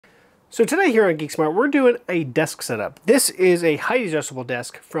So today here on GeekSmart, we're doing a desk setup. This is a height adjustable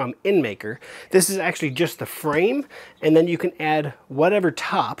desk from INMAKER. This is actually just the frame, and then you can add whatever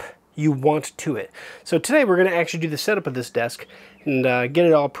top you want to it. So today we're gonna actually do the setup of this desk and get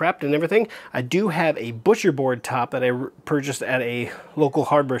it all prepped and everything. I do have a butcher board top that I purchased at a local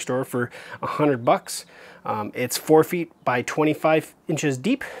hardware store for $100. It's 4 feet by 25 inches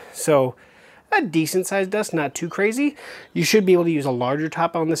deep, so a decent sized desk, not too crazy. You should be able to use a larger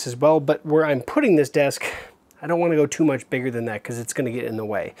top on this as well, but where I'm putting this desk, I don't want to go too much bigger than that because it's going to get in the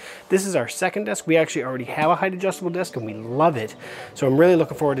way. This is our second desk. We actually already have a height adjustable desk and we love it. So I'm really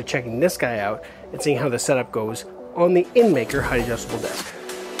looking forward to checking this guy out and seeing how the setup goes on the INMAKER height adjustable desk.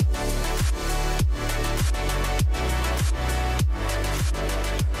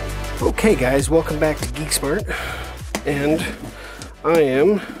 Okay guys, welcome back to GeekSmart, and I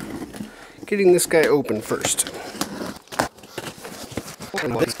am getting this guy open first.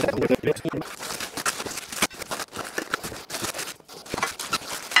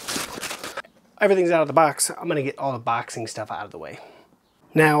 Everything's out of the box. I'm gonna get all the boxing stuff out of the way.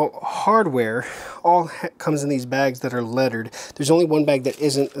 Now, hardware all comes in these bags that are lettered. There's only one bag that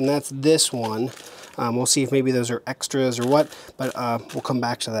isn't, and that's this one. We'll see if maybe those are extras or what, but we'll come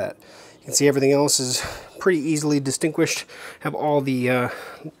back to that. You can see everything else is pretty easily distinguished. Have all the,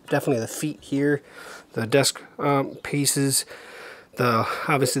 definitely the feet here, the desk pieces,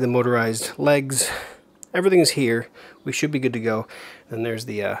 obviously the motorized legs. Everything is here. We should be good to go. And there's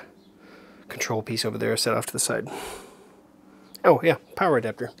the control piece over there set off to the side. Oh yeah, power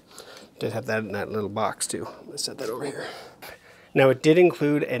adapter. Did have that in that little box too. Let's set that over here. Now it did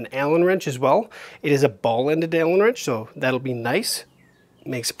include an Allen wrench as well. It is a ball-ended Allen wrench, so that'll be nice.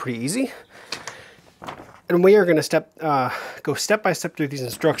 Makes it pretty easy. And we are going to go step by step through these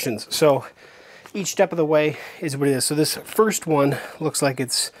instructions. So each step of the way is what it is. So this first one looks like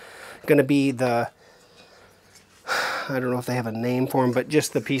it's going to be the, I don't know if they have a name for them, but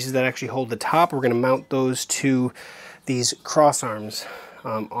just the pieces that actually hold the top. We're going to mount those to these cross arms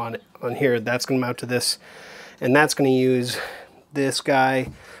on here. That's going to mount to this, and that's going to use this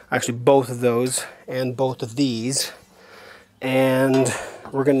guy, actually both of those and both of these. And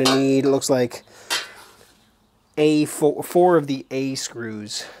we're going to need, it looks like, four of the A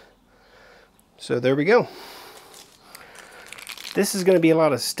screws. So there we go. This is going to be a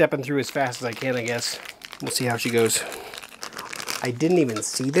lot of stepping through as fast as I can, I guess. We'll see how she goes. I didn't even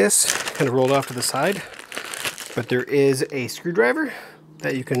see this, kind of rolled off to the side, but there is a screwdriver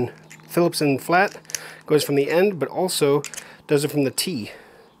that you can Phillips in flat, goes from the end, but also does it from the T.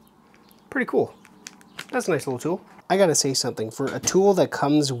 Pretty cool. That's a nice little tool. I gotta say something, for a tool that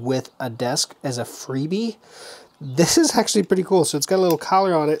comes with a desk as a freebie, this is actually pretty cool. So it's got a little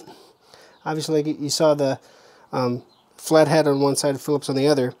collar on it. Obviously, like you saw the flat head on one side, Phillips on the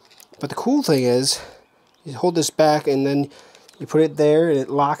other. But the cool thing is, you hold this back and then you put it there and it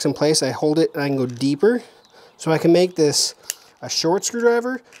locks in place. I hold it and I can go deeper. So I can make this a short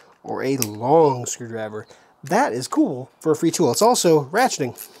screwdriver or a long screwdriver. That is cool for a free tool. It's also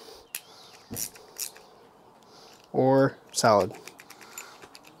ratcheting. Or solid.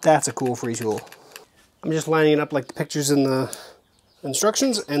 That's a cool free tool. I'm just lining it up like the pictures in the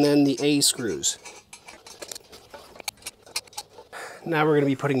instructions, and then the A screws. Now we're going to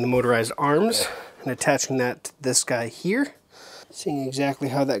be putting the motorized arms and attaching that to this guy here. Seeing exactly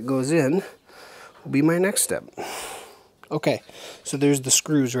how that goes in will be my next step. Okay, so there's the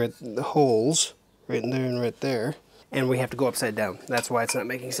screws, right, the holes right in there and right there, and we have to go upside down. That's why it's not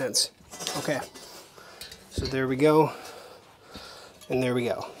making sense. Okay. So there we go, and there we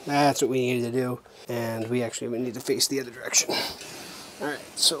go. That's what we needed to do, and we need to face the other direction. Alright,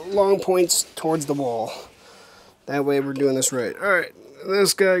 so long points towards the wall. That way we're doing this right. Alright,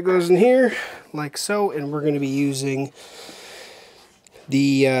 this guy goes in here, like so, and we're going to be using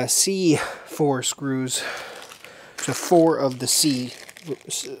the C4 screws, so 4 of the C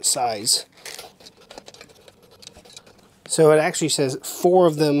size. So it actually says 4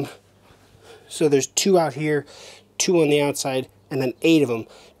 of them. So there's 2 out here, 2 on the outside, and then 8 of them.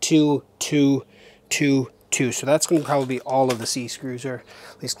 2, 2, 2, 2. So that's going to probably be all of the C screws, or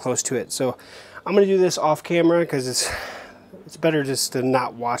at least close to it. So I'm going to do this off camera because it's better just to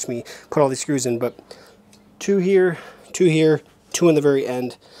not watch me put all these screws in. But 2 here, 2 here, 2 on the very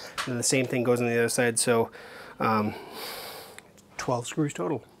end, and then the same thing goes on the other side. So 12 screws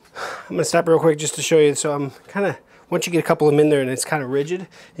total. I'm going to stop real quick just to show you. So I'm kind of, once you get a couple of them in there and it's kind of rigid, you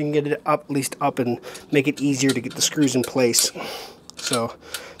can get it up, at least up, and make it easier to get the screws in place. So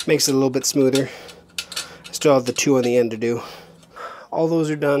makes it a little bit smoother. I still have the 2 on the end to do. All those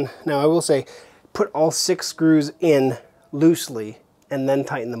are done. Now I will say, put all 6 screws in loosely and then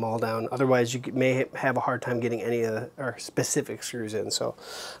tighten them all down. Otherwise, you may have a hard time getting any of our specific screws in. So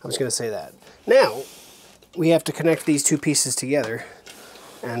I'm just going to say that. Now, we have to connect these two pieces together,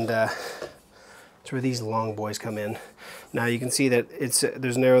 and that's where these long boys come in. Now you can see that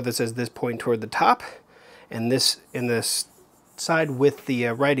there's an arrow that says this point toward the top, and this in this side with the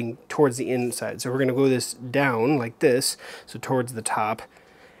writing towards the inside. So we're going to go this down like this, so towards the top,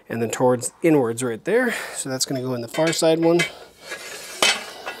 and then towards inwards right there. So that's going to go in the far side one.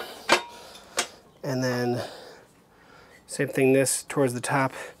 And then same thing, this towards the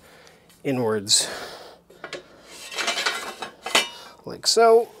top, inwards. Like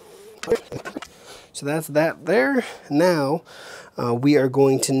so. So that's that there. Now we are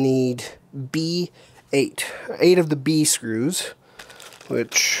going to need B8. 8 of the B screws,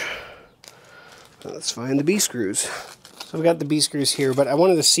 which, let's find the B screws. So we got the B screws here, but I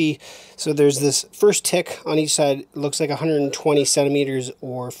wanted to see, so there's this first tick on each side, looks like 120 centimeters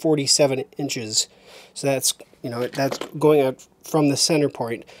or 47 inches. So that's, you know, that's going out from the center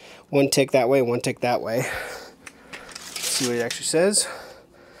point. One tick that way, one tick that way. Let's see what it actually says.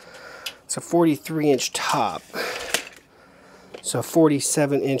 It's a 43-inch top. So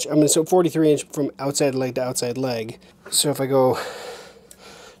 47 inch, so 43 inch from outside leg to outside leg. So if I go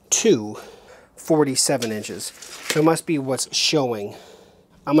 47 inches. So it must be what's showing.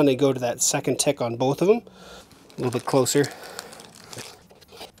 I'm gonna go to that second tick on both of them. A little bit closer.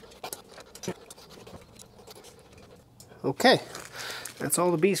 Okay, that's all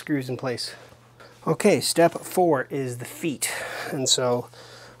the B screws in place. Okay, step 4 is the feet. And so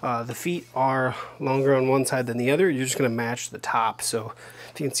the feet are longer on one side than the other. You're just going to match the top. So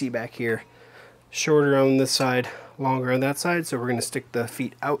if you can see back here, shorter on this side, longer on that side. So we're going to stick the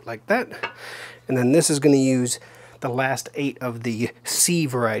feet out like that. And then this is going to use the last 8 of the C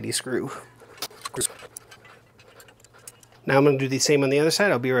variety screw. Now I'm going to do the same on the other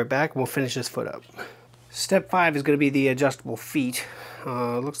side. I'll be right back and we'll finish this foot up. Step 5 is going to be the adjustable feet.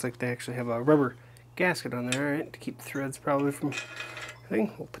 Looks like they actually have a rubber gasket on there, right, to keep the threads probably from...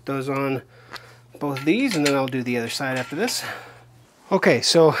 We'll put those on both of these, and then I'll do the other side after this. Okay,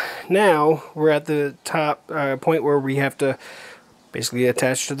 so now we're at the top point where we have to basically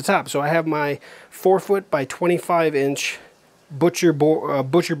attach to the top. So I have my 4-foot by 25-inch butcher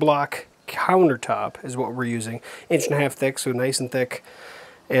block countertop is what we're using. 1.5 inch thick, so nice and thick.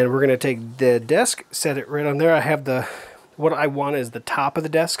 And we're going to take the desk, set it right on there. I have what I want is the top of the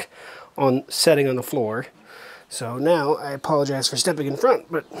desk setting on the floor. So now, I apologize for stepping in front,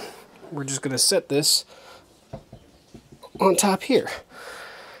 but we're just going to set this on top here.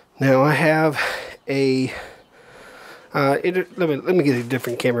 Now I have a, let me get a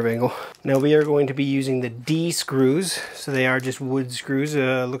different camera angle. Now we are going to be using the D screws. So they are just wood screws,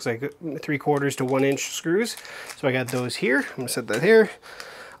 looks like 3/4 to 1 inch screws. So I got those here. I'm going to set that here.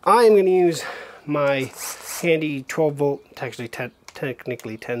 I am going to use my handy 12 volt, actually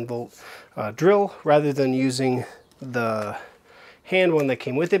technically 10 volt drill rather than using the hand one that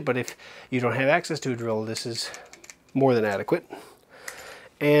came with it, but if you don't have access to a drill, this is more than adequate.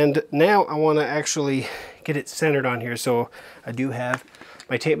 And now I want to actually get it centered on here, so I do have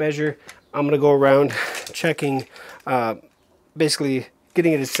my tape measure. I'm going to go around checking, basically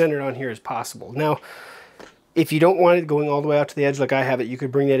getting it as centered on here as possible. Now if you don't want it going all the way out to the edge like I have it, you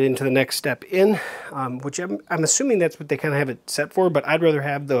could bring that into the next step in, which I'm assuming that's what they kind of have it set for, but I'd rather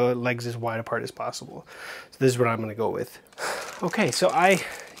have the legs as wide apart as possible. So this is what I'm going to go with. Okay, so I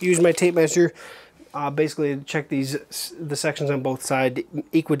use my tape measure, basically to check the sections on both sides,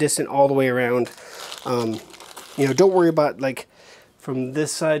 equidistant all the way around. You know, don't worry about like from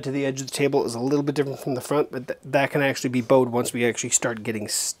this side to the edge of the table is a little bit different from the front, but that can actually be bowed once we actually start getting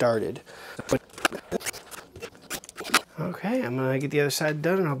started. Okay, I'm going to get the other side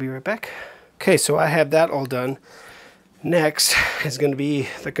done and I'll be right back. Okay, so I have that all done. Next is going to be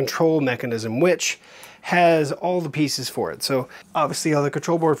the control mechanism, which has all the pieces for it. So obviously all the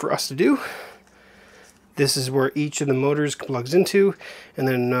control board for us to do. This is where each of the motors plugs into, and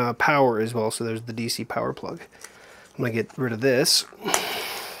then power as well. So there's the DC power plug. I'm going to get rid of this.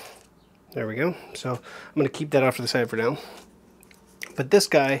 There we go. So I'm going to keep that off to the side for now. But this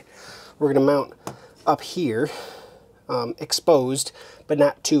guy, we're going to mount up here. Exposed, but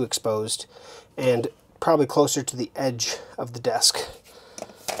not too exposed, and probably closer to the edge of the desk.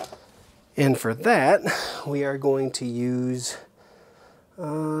 And for that, we are going to use,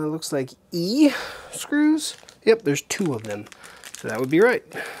 looks like E screws. Yep, there's 2 of them, so that would be right.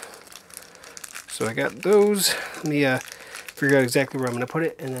 So I got those. Let me figure out exactly where I'm going to put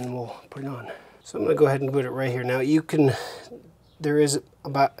it, and then we'll put it on. So I'm going to go ahead and put it right here. Now you can, there is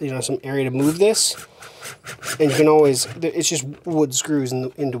about, you know, some area to move this. And you can always, it's just wood screws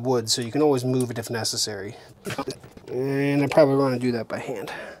into wood, so you can always move it if necessary. And I probably want to do that by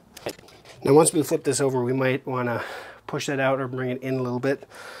hand. Now once we flip this over, we might want to push that out or bring it in a little bit.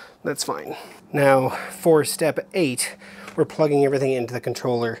 That's fine. Now for step 8, we're plugging everything into the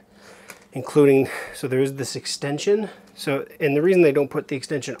controller, including, so there's this extension. So, and the reason they don't put the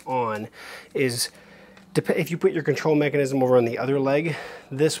extension on is if you put your control mechanism over on the other leg,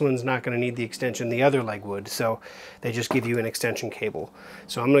 this one's not going to need the extension, the other leg would. So they just give you an extension cable.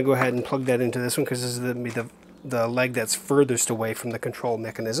 So I'm going to go ahead and plug that into this one because this is the leg that's furthest away from the control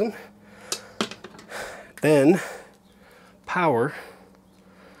mechanism. Then power,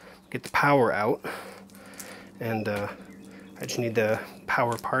 get the power out, and I just need the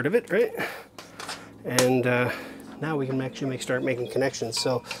power part of it, right? And now we can actually start making connections.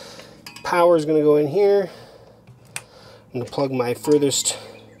 So power is going to go in here. I'm going to plug my furthest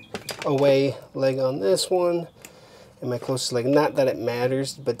away leg on this one and my closest leg. Not that it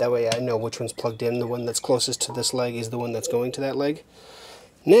matters, but that way I know which one's plugged in. The one that's closest to this leg is the one that's going to that leg.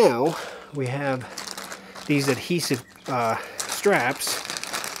 Now we have these adhesive straps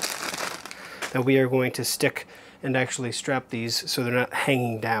that we are going to stick and actually strap these so they're not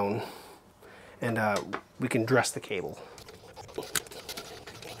hanging down, and we can dress the cable.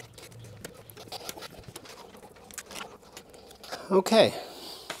 Okay,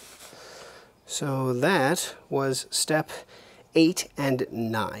 so that was step 8 and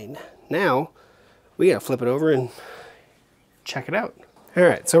 9. Now we gotta flip it over and check it out. All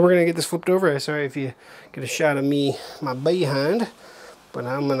right, so we're gonna get this flipped over. Sorry if you get a shot of me, my behind, but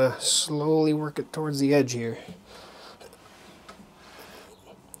I'm gonna slowly work it towards the edge here.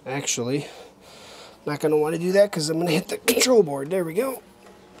 Actually, not gonna want to do that because I'm gonna hit the control board. There we go.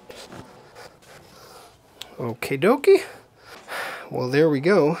 Okie dokie. Well, there we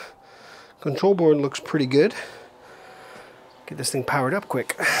go. Control board looks pretty good. Get this thing powered up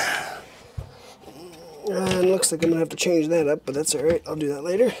quick. And looks like I'm gonna have to change that up, but that's all right. I'll do that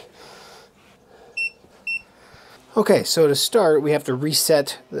later. Okay, so to start, we have to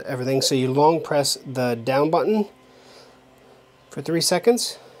reset everything. So you long press the down button for 3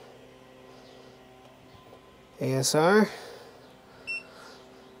 seconds. ASR.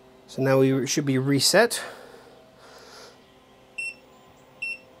 So now we should be reset.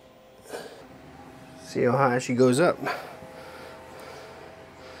 See how high she goes up.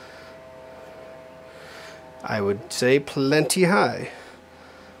 I would say plenty high.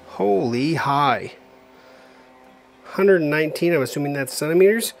 Holy high. 119, I'm assuming that's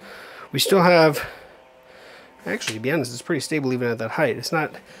centimeters. We still have, actually to be honest, it's pretty stable even at that height. It's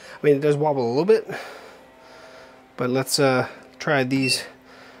not, I mean it does wobble a little bit, but let's try these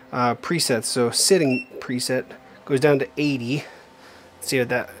presets. So sitting preset goes down to 80. Let's see what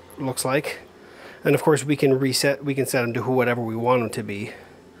that looks like. And of course we can reset, we can set them to whatever we want them to be.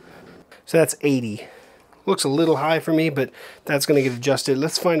 So that's 80. Looks a little high for me, but that's going to get adjusted.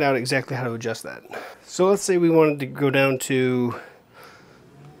 Let's find out exactly how to adjust that. So let's say we wanted to go down to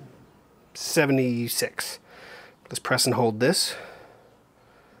 76. Let's press and hold this.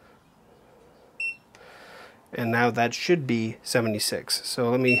 And now that should be 76. So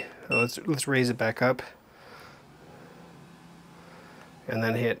let's raise it back up. And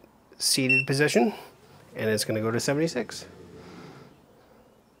then hit seated position, and it's going to go to 76.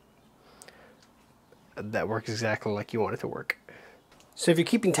 That works exactly like you want it to work. So if you're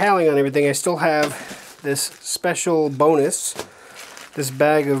keeping tally on everything, I still have this special bonus, this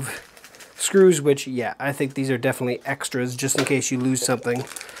bag of screws, which, yeah, I think these are definitely extras just in case you lose something.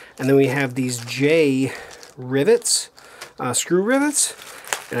 And then we have these J rivets, screw rivets,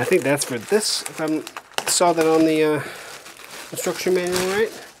 and I think that's for this, if I saw that on the instruction manual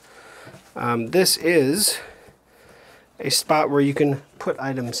right. This is a spot where you can put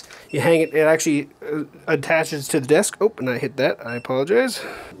items. You hang it, it actually attaches to the desk. Oh, and I hit that, I apologize.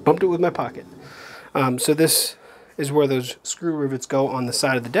 Bumped it with my pocket. So this is where those screw rivets go on the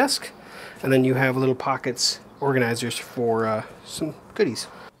side of the desk. And then you have little pockets, organizers for some goodies.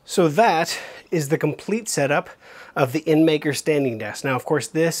 So that is the complete setup of the INMAKER standing desk. Now, of course,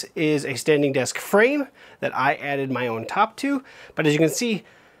 this is a standing desk frame that I added my own top to. But as you can see,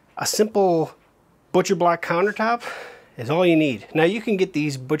 a simple butcher block countertop is all you need. Now you can get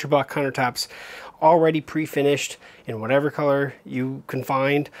these butcher block countertops already pre-finished in whatever color you can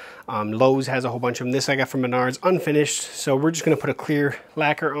find. Lowe's has a whole bunch of them. This I got from Menards, unfinished. So we're just gonna put a clear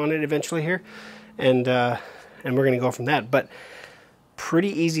lacquer on it eventually here, and we're gonna go from that. But pretty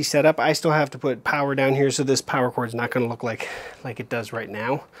easy setup. I still have to put power down here, so this power cord is not gonna look like it does right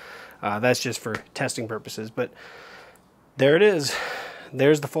now. That's just for testing purposes, but there it is.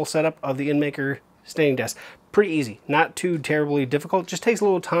 There's the full setup of the INMAKER standing desk. Pretty easy, not too terribly difficult. Just takes a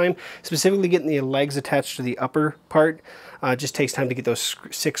little time, specifically getting the legs attached to the upper part. Just takes time to get those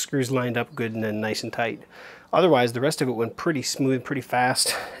 6 screws lined up good and then nice and tight. Otherwise, the rest of it went pretty smooth, pretty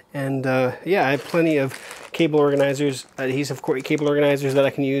fast. And yeah, I have plenty of cable organizers, adhesive cable organizers that I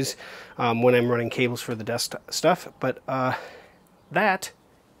can use when I'm running cables for the desk stuff. But that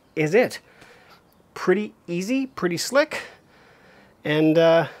is it. Pretty easy, pretty slick. And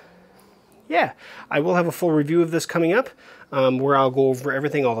yeah, I will have a full review of this coming up where I'll go over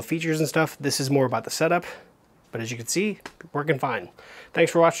everything, all the features and stuff. This is more about the setup, but as you can see, working fine.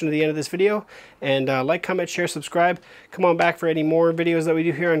 Thanks for watching to the end of this video, and like, comment, share, subscribe. Come on back for any more videos that we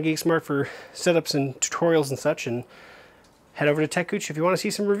do here on GeekSmart for setups and tutorials and such, and head over to TechCooch if you want to see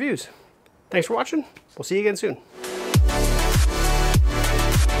some reviews. Thanks for watching. We'll see you again soon.